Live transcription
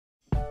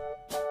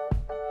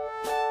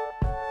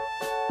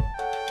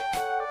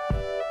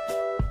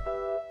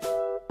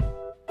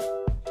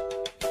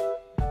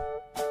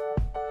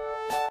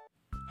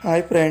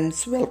Hi friends,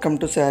 welcome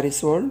to saris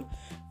world.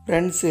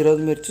 Friends,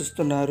 ఈరోజు మీరు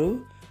చూస్తున్నారు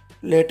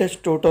latest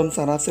 2 tone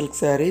Sana silk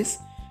saris.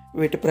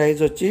 వీటి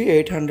ప్రైస్ వచ్చి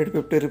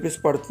 850 రూపీస్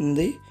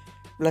పడుతుంది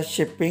ప్లస్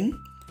షిప్పింగ్.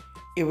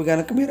 ఇవి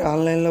కనుక మీరు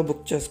ఆన్లైన్లో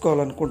బుక్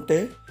చేసుకోవాలనుకుంటే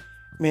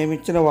మేము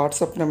ఇచ్చిన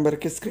వాట్సాప్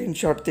నెంబర్కి స్క్రీన్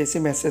షాట్ తీసి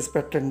మెసేజ్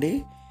పెట్టండి.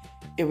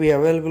 ఇవి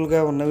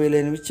అవైలబుల్గా ఉన్నవి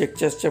లేనివి చెక్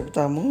చేసి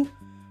చెప్తాము.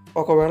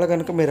 ఒకవేళ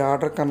కనుక మీరు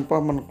ఆర్డర్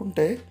కన్ఫర్మ్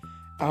అనుకుంటే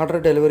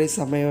ఆర్డర్ డెలివరీ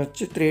సమయం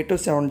వచ్చి 3 to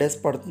 7 days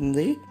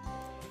పడుతుంది.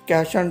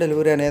 క్యాష్ ఆన్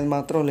డెలివరీ అనేది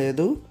మాత్రం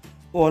లేదు,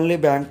 ఓన్లీ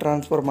బ్యాంక్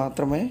ట్రాన్స్ఫర్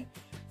మాత్రమే.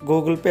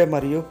 గూగుల్ పే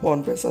మరియు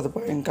ఫోన్పే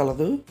సదుపాయం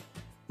కలదు.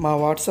 మా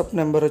వాట్సాప్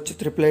నెంబర్ వచ్చి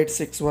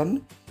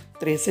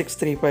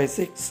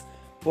 8861363356.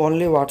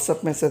 ఓన్లీ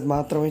వాట్సాప్ మెసేజ్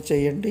మాత్రమే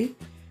చేయండి.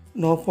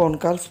 నో ఫోన్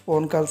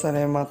కాల్స్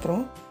అనేవి మాత్రం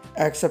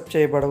యాక్సెప్ట్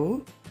చేయబడవు.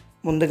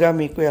 ముందుగా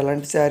మీకు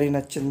ఎలాంటి శారీ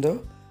నచ్చిందో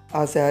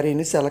ఆ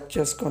శారీని సెలెక్ట్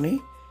చేసుకొని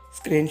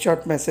స్క్రీన్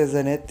షాట్ మెసేజ్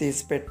అనేది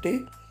తీసిపెట్టి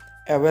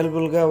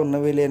అవైలబుల్గా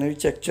ఉన్నవి లేనివి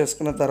చెక్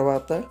చేసుకున్న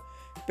తర్వాత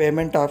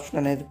పేమెంట్ ఆప్షన్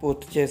అనేది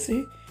పూర్తి చేసి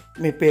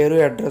మీ పేరు,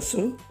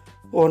 అడ్రస్సు,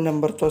 ఫోన్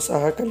నెంబర్తో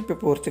సహా కలిపి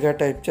పూర్తిగా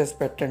టైప్ చేసి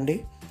పెట్టండి.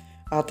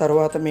 ఆ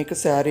తర్వాత మీకు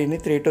శారీని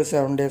 3 to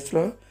 7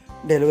 daysలో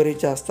డెలివరీ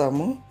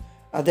చేస్తాము.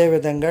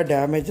 అదేవిధంగా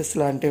డ్యామేజెస్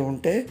లాంటివి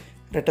ఉంటే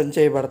రిటర్న్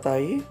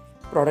చేయబడతాయి.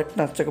 ప్రోడక్ట్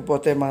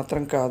నచ్చకపోతే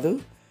మాత్రం కాదు.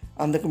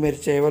 అందుకు మీరు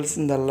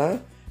చేయవలసిందల్లా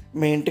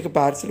మీ ఇంటికి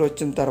పార్సిల్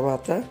వచ్చిన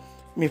తర్వాత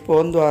మీ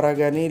ఫోన్ ద్వారా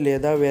కానీ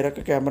లేదా వేరొక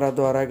కెమెరా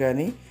ద్వారా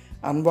కానీ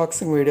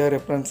అన్బాక్సింగ్ వీడియో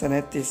రిఫరెన్స్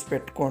అనేది తీసి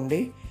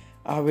పెట్టుకోండి.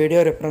 ఆ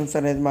వీడియో రిఫరెన్స్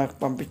అనేది మాకు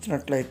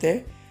పంపించినట్లయితే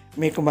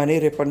మీకు మనీ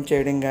రిఫండ్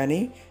చేయడం కానీ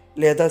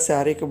లేదా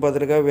శారీకి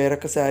బదులుగా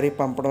వేరొక శారీ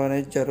పంపడం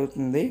అనేది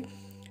జరుగుతుంది.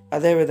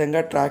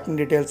 అదేవిధంగా ట్రాకింగ్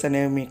డీటెయిల్స్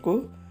అనేవి మీకు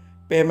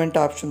పేమెంట్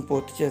ఆప్షన్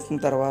పూర్తి చేసిన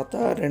తర్వాత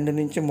 2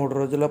 నుంచి 3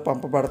 రోజుల్లో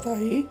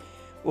పంపబడతాయి.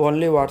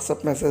 ఓన్లీ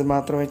వాట్సాప్ మెసేజ్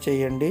మాత్రమే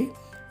చేయండి.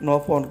 నో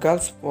ఫోన్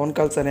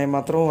కాల్స్ అనేవి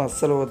మాత్రం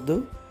అస్సలు వద్దు.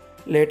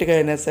 లేట్గా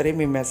అయినా సరే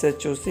మీ మెసేజ్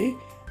చూసి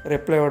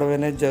రిప్లై ఇవ్వడం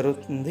అనేది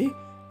జరుగుతుంది,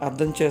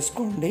 అర్థం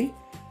చేసుకోండి.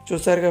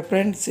 చూసారుగా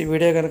ఫ్రెండ్స్, ఈ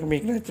వీడియో కనుక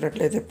మీకు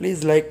నచ్చినట్లయితే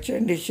ప్లీజ్ లైక్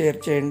చేయండి, షేర్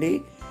చేయండి,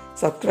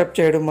 సబ్స్క్రైబ్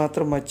చేయడం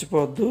మాత్రం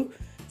మర్చిపోవద్దు.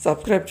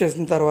 సబ్స్క్రైబ్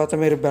చేసిన తర్వాత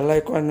మీరు బెల్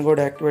ఐకాన్ని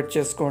కూడా యాక్టివేట్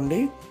చేసుకోండి.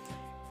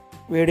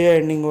 వీడియో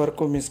ఎండింగ్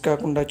వరకు మిస్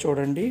కాకుండా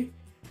చూడండి.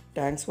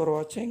 Thanks for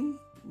watching.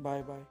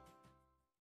 Bye bye.